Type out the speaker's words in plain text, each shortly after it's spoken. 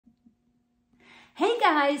Hey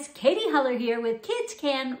guys, Katy Huller here with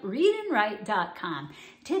KidsCanReadAndWrite.com.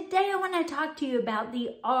 Today I want to talk to you about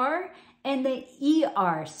the R and the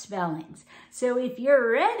ER spellings. So if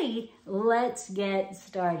you're ready, let's get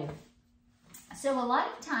started. So a lot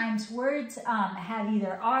of times words have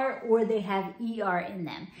either R or they have ER in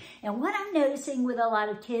them. And what I'm noticing with a lot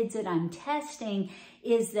of kids that I'm testing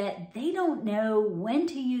is that they don't know when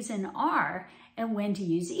to use an R and when to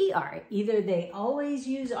use ER. Either they always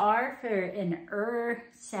use R for an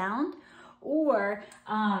sound, or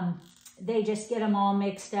they just get them all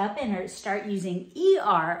mixed up and start using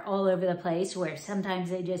ER all over the place, where sometimes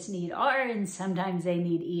they just need R and sometimes they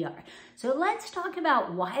need ER. So let's talk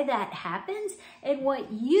about why that happens and what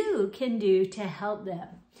you can do to help them.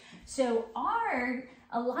 So R,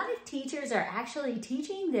 a lot of teachers are actually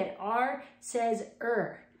teaching that R says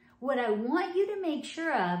What I want you to make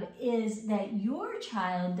sure of is that your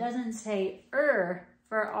child doesn't say for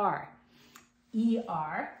R.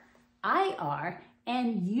 ER, IR,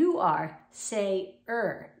 and UR say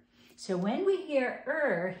So when we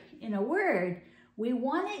hear in a word, we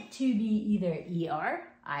want it to be either ER,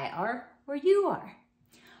 IR, or UR.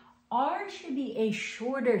 R should be a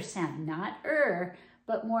shorter sound, not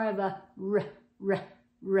but more of a r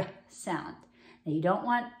sound. Now you don't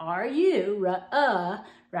want RU,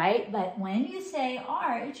 right? But when you say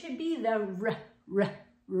R, it should be the r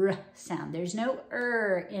sound. There's no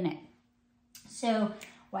in it. So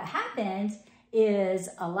what happens is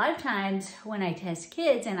a lot of times when I test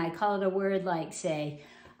kids and I call it a word like, say,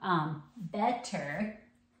 better,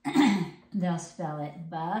 they'll spell it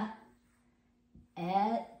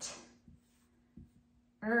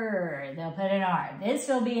they'll put an R. This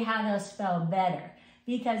will be how they'll spell better,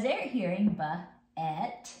 because they're hearing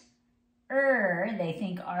they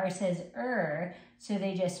think R says so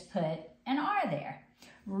they just put an R there.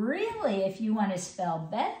 Really, if you want to spell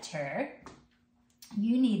better,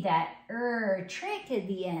 you need that trick at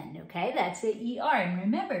the end, okay? That's the ER. And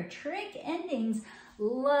remember, trick endings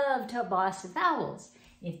love to boss vowels.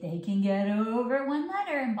 If they can get over one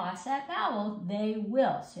letter and boss that vowel, they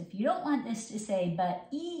will. So if you don't want this to say but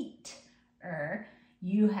eat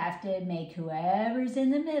you have to make whoever's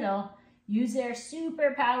in the middle use their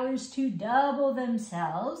superpowers to double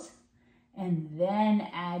themselves and then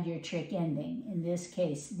add your trick ending. In this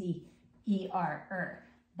case, the ER,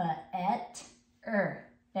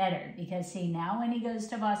 better. Because see, now when he goes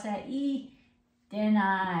to boss that E,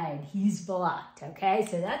 denied, he's blocked, okay?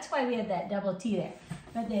 So that's why we have that double T there.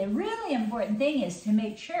 But the really important thing is to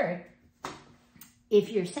make sure if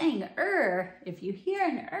you're saying if you hear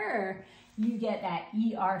an you get that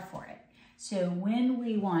ER for it. So when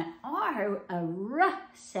we want a R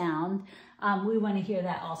sound, we want to hear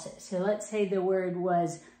that also. So let's say the word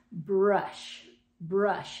was brush,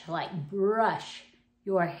 like brush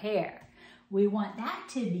your hair. We want that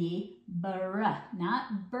to be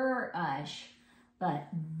not brush, but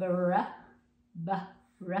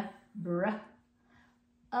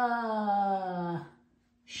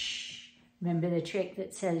shh. Remember the trick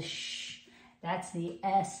that says shh? That's the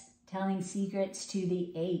S telling secrets to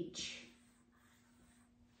the H.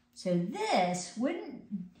 So this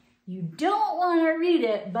you don't want to read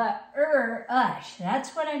it, but ush.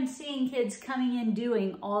 That's what I'm seeing kids coming in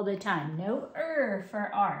doing all the time. No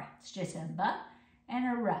for R. It's just a b and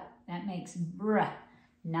a r. That makes br,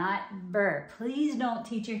 not bur. Please don't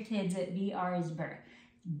teach your kids that BR is bur.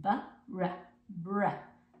 Br.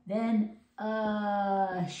 Then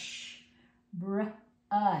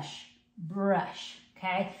brush.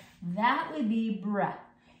 Okay? That would be br.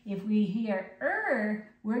 If we hear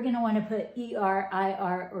we're going to want to put ER,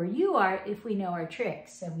 IR, or UR if we know our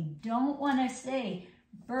tricks. So we don't want to say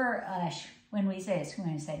brush when we say this. We're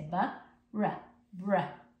going to say br.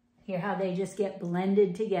 Hear how they just get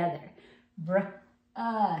blended together. Brush.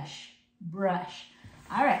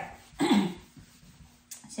 All right.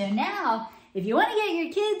 So now, if you want to get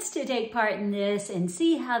your kids to take part in this and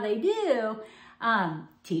see how they do,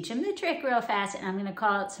 teach them the trick real fast, and I'm going to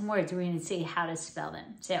call out some words. We're going to see how to spell them.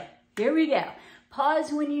 So here we go.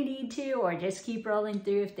 Pause when you need to, or just keep rolling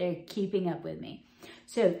through if they're keeping up with me.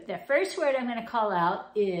 So the first word I'm going to call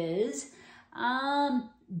out is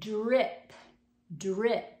drip.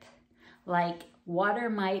 Like water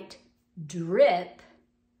might drip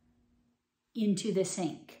into the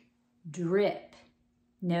sink. Drip.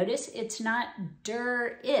 Notice it's not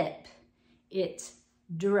drip. It's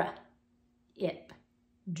drip.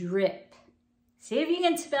 Drip. See if you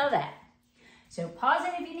can spell that. So pause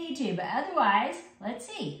it if you need to, but otherwise, let's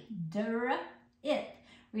see. Drip. We're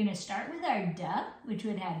going to start with our duh, which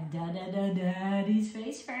would have daddy's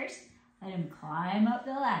face first. Let him climb up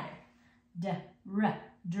the ladder.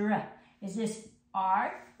 Dr. Is this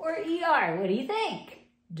R or ER? What do you think?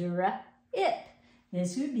 Dra-ip.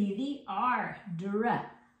 This would be the R, dra.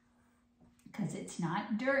 Because it's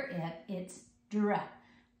not der-ip, it's dra.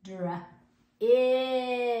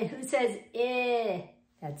 Dra-I. Who says I?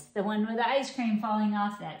 That's the one with the ice cream falling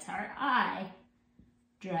off. That's our I.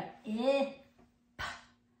 Dra-ip.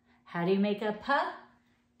 How do you make a P?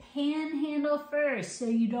 Panhandle first so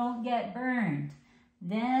you don't get burned.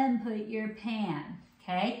 Then put your pan,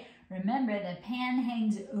 okay? Remember, the pan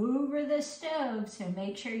hangs over the stove, so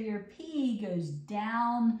make sure your P goes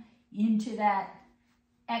down into that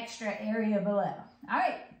extra area below. All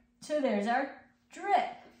right, so there's our drip.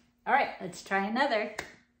 All right, let's try another.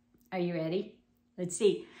 Are you ready? Let's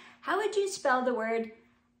see. How would you spell the word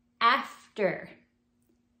after?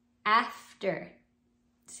 After.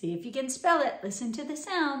 See if you can spell it. Listen to the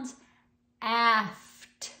sounds.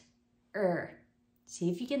 After. See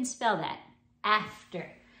if you can spell that. After.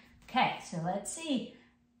 Okay, so let's see.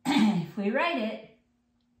 If we write it,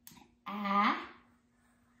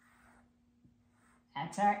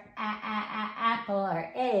 that's our apple, our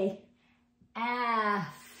A.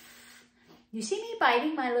 Af. You see me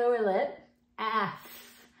biting my lower lip?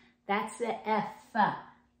 Af. That's the F.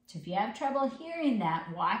 So if you have trouble hearing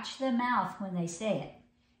that, watch the mouth when they say it.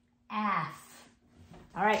 Af.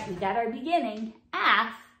 All right, we got our beginning,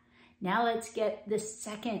 af. Now let's get the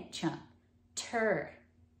second chunk, ter,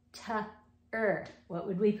 t-er. What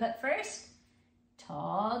would we put first?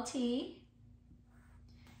 Tall T,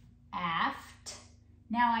 aft.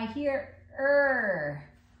 Now I hear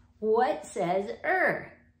What says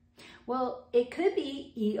Well, it could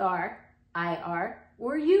be ER, IR,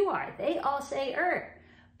 or UR. They all say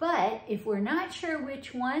But if we're not sure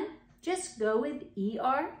which one, just go with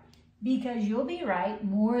ER because you'll be right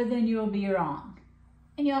more than you'll be wrong.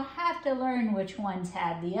 And you'll have to learn which ones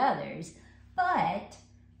have the others. But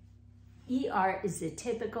ER is the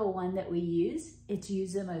typical one that we use. It's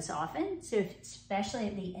used the most often. So especially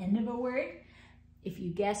at the end of a word, if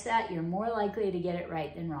you guess that, you're more likely to get it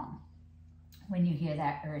right than wrong when you hear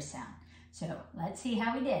that sound. So let's see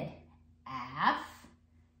how we did. After.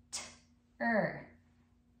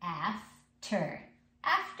 After.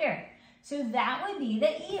 After. So that would be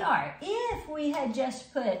the ER. If we had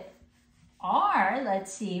just put R,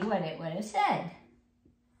 let's see what it would have said.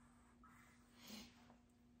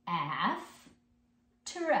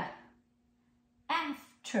 After.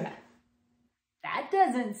 After. That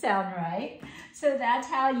doesn't sound right. So that's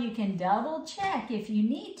how you can double check if you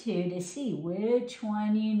need to see which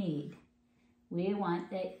one you need. We want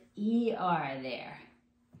the ER there.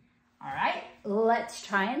 All right, let's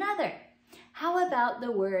try another. How about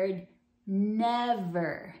the word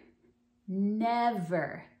never?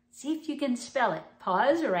 Never. See if you can spell it.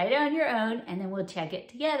 Pause, write it on your own, and then we'll check it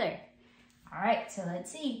together. All right, so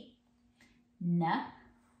let's see. N.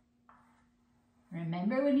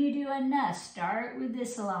 Remember when you do a N, start with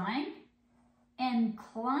this line and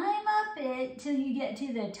climb up it till you get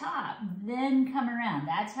to the top, then come around.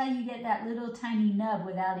 That's how you get that little tiny nub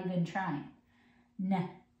without even trying. N.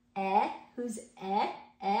 Who's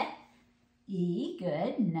E,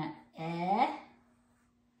 good. N.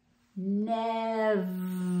 Nev.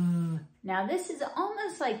 Now this is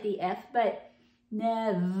almost like the F, but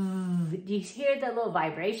nev. Do you hear the little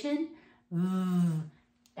vibration?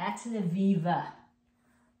 That's the viva.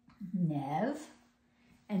 Nev.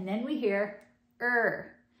 And then we hear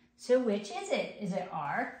So which is it? Is it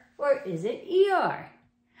R or is it ER?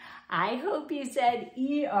 I hope you said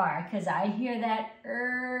ER because I hear that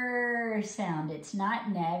sound. It's not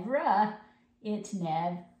nevra, it's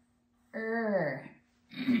nev.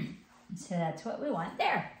 So that's what we want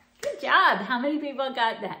there. Good job. How many people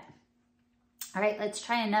got that? All right, let's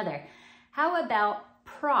try another. How about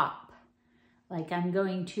prop? Like I'm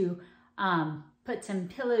going to put some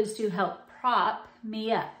pillows to help prop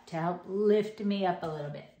me up, to help lift me up a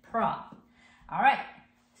little bit. Prop. All right.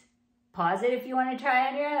 Pause it if you want to try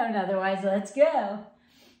on your own. Otherwise, let's go.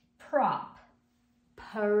 Prop.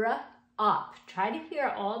 Pra-op. Try to hear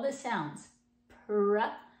all the sounds.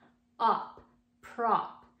 Pra-op.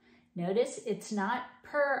 Prop. Notice it's not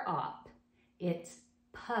per-op. It's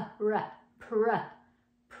pra.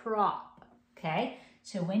 Prop. Okay?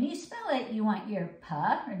 So when you spell it, you want your P,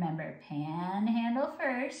 remember, panhandle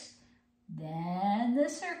first, then the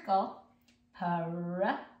circle.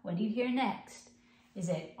 Para. What do you hear next? Is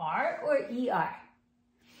it R or ER?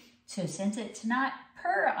 So since it's not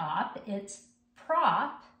per-op, it's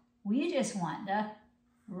prop, we just want the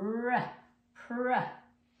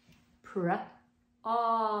Prop.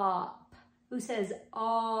 Who says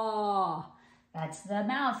aw? That's the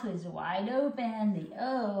mouth is wide open, the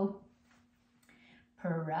O.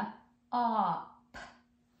 Pra-op.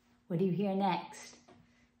 What do you hear next?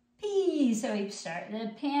 P. So we start the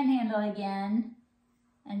panhandle again,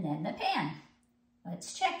 and then the pan.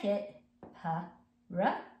 Let's check it. Op.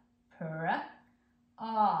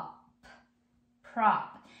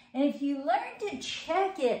 Prop. And if you learn to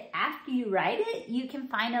check it after you write it, you can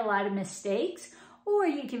find a lot of mistakes, or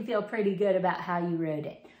you can feel pretty good about how you wrote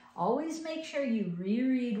it. Always make sure you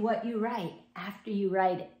reread what you write after you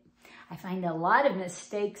write it. I find a lot of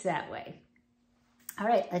mistakes that way. All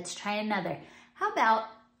right, let's try another. How about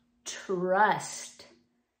trust?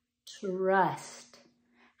 Trust.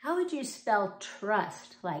 How would you spell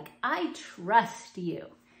trust? Like, I trust you.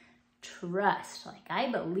 Trust, like I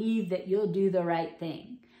believe that you'll do the right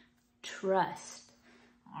thing. Trust.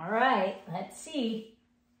 All right, let's see.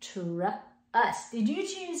 Trust. Did you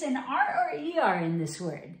choose an R or ER in this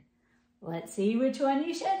word? Let's see which one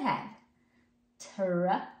you should have.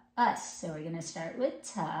 Trust. So we're going to start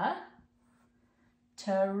with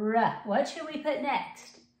What should we put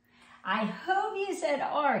next? I hope you said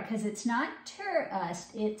R because it's not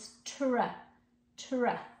trust, it's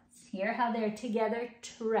Hear how they're together?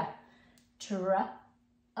 Who's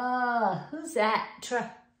that?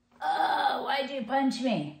 Why'd you punch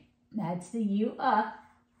me? That's the U.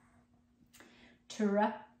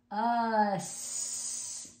 Trust.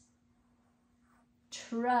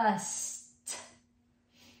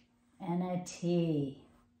 And a T.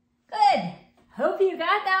 Good. Hope you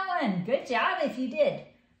got that one. Good job if you did.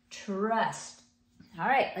 Trust. All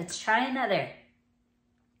right, let's try another.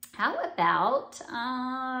 How about,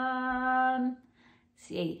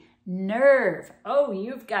 see, nerve. Oh,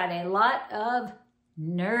 you've got a lot of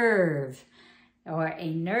nerve. Or a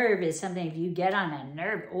nerve is something if you get on a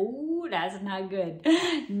nerve. Oh, that's not good.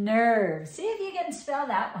 Nerve. See if you can spell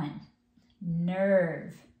that one.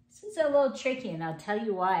 Nerve. This is a little tricky, and I'll tell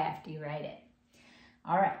you why after you write it.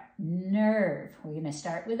 All right, nerve. We're going to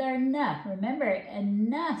start with our N. Remember, a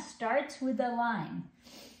N starts with a line.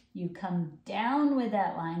 You come down with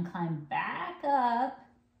that line, climb back up,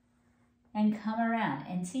 and come around.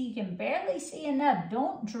 And see, you can barely see a nub.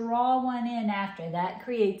 Don't draw one in after. That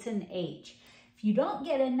creates an H. If you don't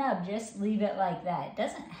get a nub, just leave it like that. It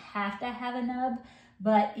doesn't have to have a nub,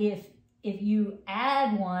 but if you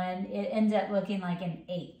add one, it ends up looking like an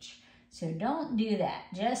H. So don't do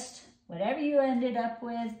that. Just whatever you ended up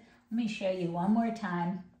with. Let me show you one more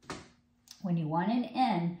time. When you want an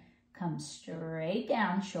N, come straight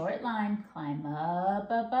down, short line, climb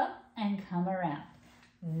up, and come around.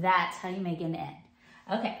 That's how you make an N.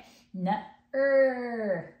 Okay,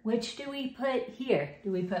 which do we put here?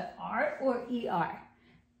 Do we put R or ER?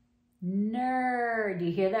 Ner. Do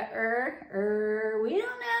you hear the we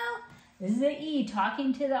don't know. This is the E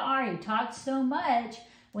talking to the R. He talks so much.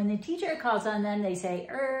 When the teacher calls on them, they say,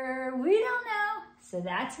 we don't know. So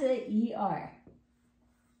that's the ER.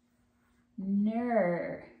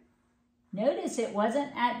 Ner. Notice it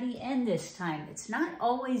wasn't at the end this time. It's not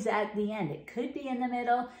always at the end. It could be in the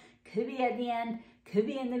middle, could be at the end, could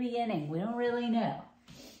be in the beginning. We don't really know.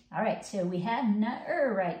 All right, so we have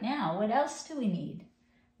ner right now. What else do we need?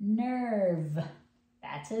 Nerve.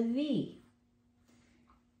 That's a V.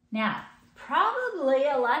 Now, probably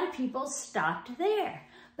a lot of people stopped there.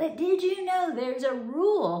 But did you know there's a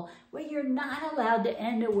rule where you're not allowed to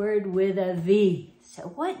end a word with a V? So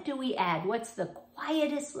what do we add? What's the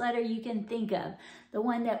quietest letter you can think of? The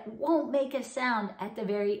one that won't make a sound at the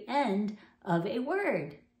very end of a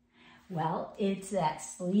word. Well, it's that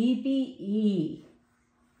sleepy E.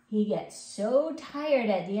 He gets so tired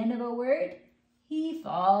at the end of a word, he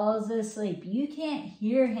falls asleep. You can't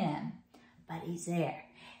hear him, but he's there.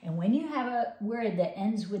 And when you have a word that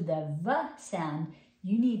ends with the V sound,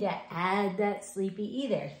 you need to add that sleepy E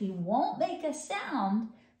there. He won't make a sound,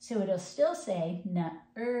 so it'll still say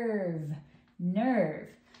nerve, nerve.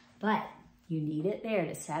 But you need it there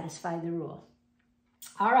to satisfy the rule.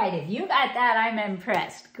 All right, if you got that, I'm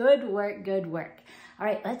impressed. Good work, good work. All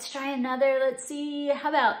right, let's try another. Let's see, how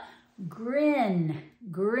about grin?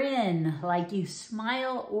 Grin, like you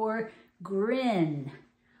smile or grin.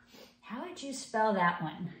 How would you spell that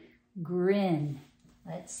one? Grin.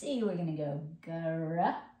 Let's see, we're gonna go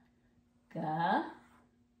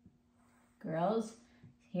girls.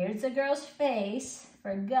 Here's the girl's face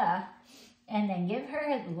for G, and then give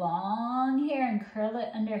her long hair and curl it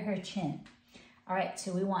under her chin. All right,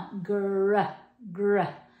 so we want gr.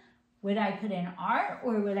 Would I put an R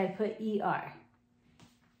or would I put ER?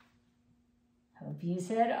 Hope you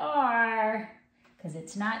said R, because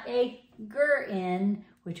it's not a gr-in,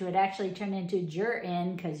 which would actually turn into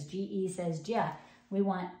jur-in, because GE says ja. We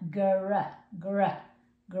want gr.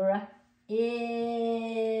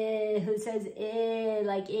 Who says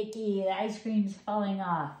like icky? The ice cream's falling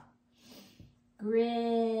off.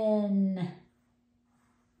 grin.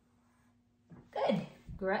 Good,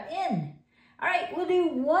 in. All right, we'll do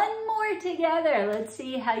one more together. Let's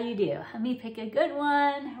see how you do. Let me pick a good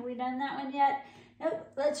one. Have we done that one yet?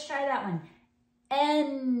 Nope, let's try that one.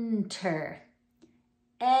 Enter,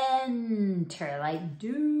 enter, like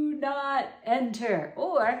do not enter,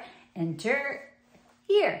 or enter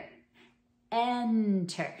here,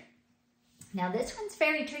 enter. Now this one's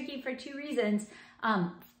very tricky for two reasons.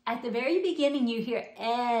 At the very beginning you hear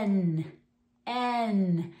N,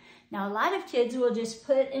 N. Now a lot of kids will just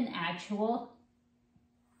put an actual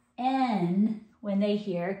N when they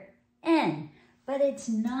hear N, but it's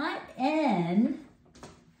not N.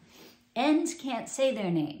 N's can't say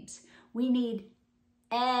their names. We need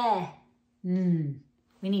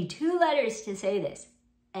We need two letters to say this.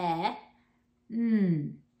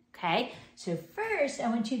 Okay, so first I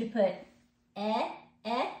want you to put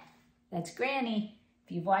that's Granny.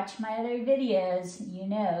 If you've watched my other videos, you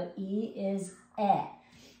know E is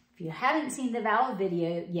If you haven't seen the vowel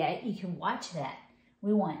video yet, you can watch that.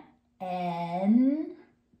 We want N.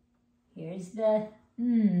 Here's the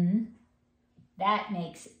That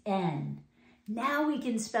makes N. Now we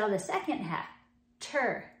can spell the second half.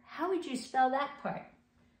 Ter. How would you spell that part?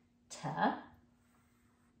 Ta.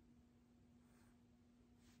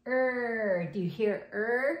 Do you hear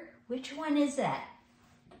Which one is that?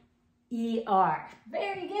 ER.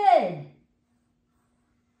 Very good.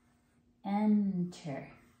 Enter.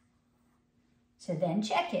 So then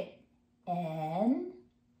check it.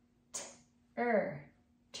 Ter.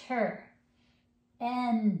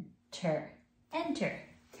 Enter. Enter.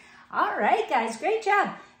 All right, guys, great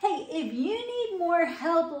job. Hey, if you need more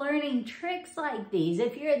help learning tricks like these,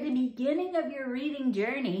 if you're at the beginning of your reading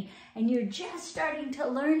journey and you're just starting to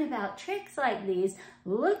learn about tricks like these,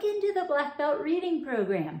 look into the Black Belt Reading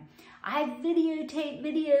Program. I've videotaped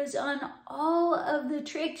videos on all of the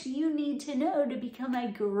tricks you need to know to become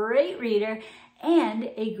a great reader and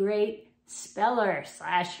a great speller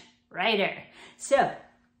 / writer. So,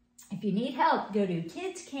 if you need help, go to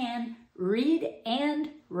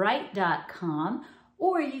kidscanreadandwrite.com,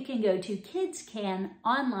 or you can go to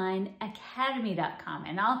kidscanonlineacademy.com,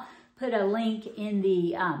 and I'll put a link in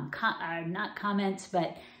the, not comments,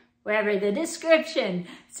 but wherever, the description,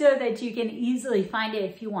 so that you can easily find it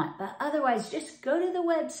if you want. But otherwise, just go to the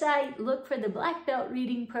website, look for the Black Belt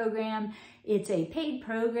Reading Program. It's a paid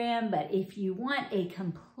program, but if you want a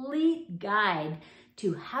complete guide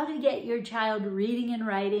to how to get your child reading and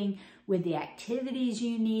writing with the activities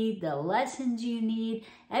you need, the lessons you need,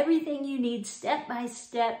 everything you need,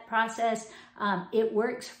 step-by-step process. It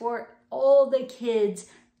works for all the kids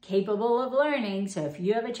capable of learning. So if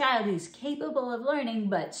you have a child who's capable of learning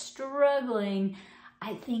but struggling,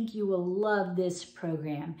 I think you will love this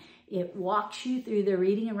program. It walks you through the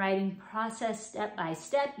reading and writing process step by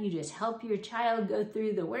step. You just help your child go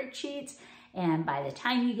through the worksheets, and by the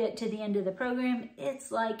time you get to the end of the program,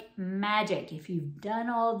 it's like magic. If you've done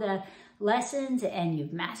all the lessons and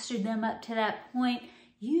you've mastered them up to that point,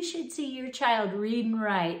 you should see your child read and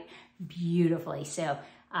write beautifully. So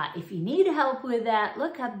if you need help with that,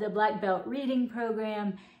 look up the Black Belt Reading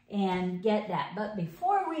Program and get that. But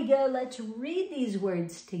before we go, let's read these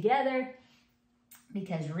words together,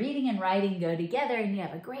 because reading and writing go together, and you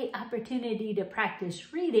have a great opportunity to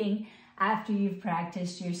practice reading after you've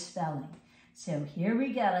practiced your spelling. So here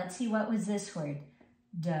we go. Let's see, what was this word?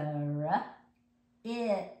 Drip,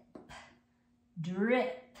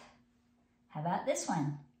 drip. How about this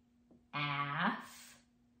one? After,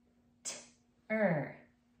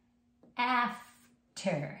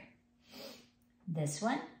 after. This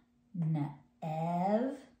one?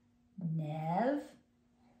 Never,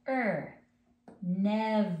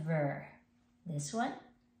 never. This one?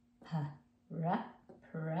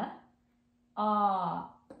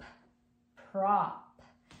 Op, prop.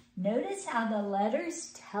 Notice how the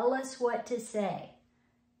letters tell us what to say.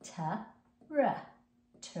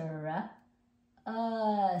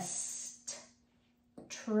 Trust,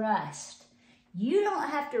 trust. You don't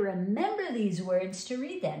have to remember these words to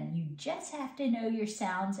read them. You just have to know your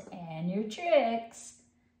sounds and your tricks.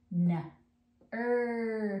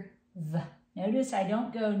 Nerve. Notice I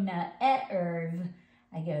don't go nerve.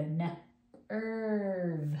 I go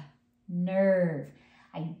nerve. Nerve.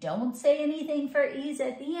 I don't say anything for E's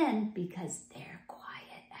at the end because they're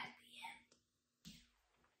quiet at the end.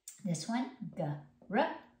 This one,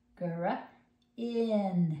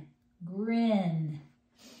 in, grin.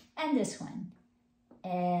 And this one,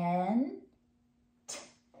 enter,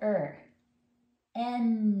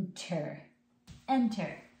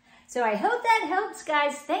 enter. So I hope that helps,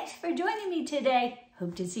 guys. Thanks for joining me today.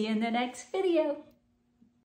 Hope to see you in the next video.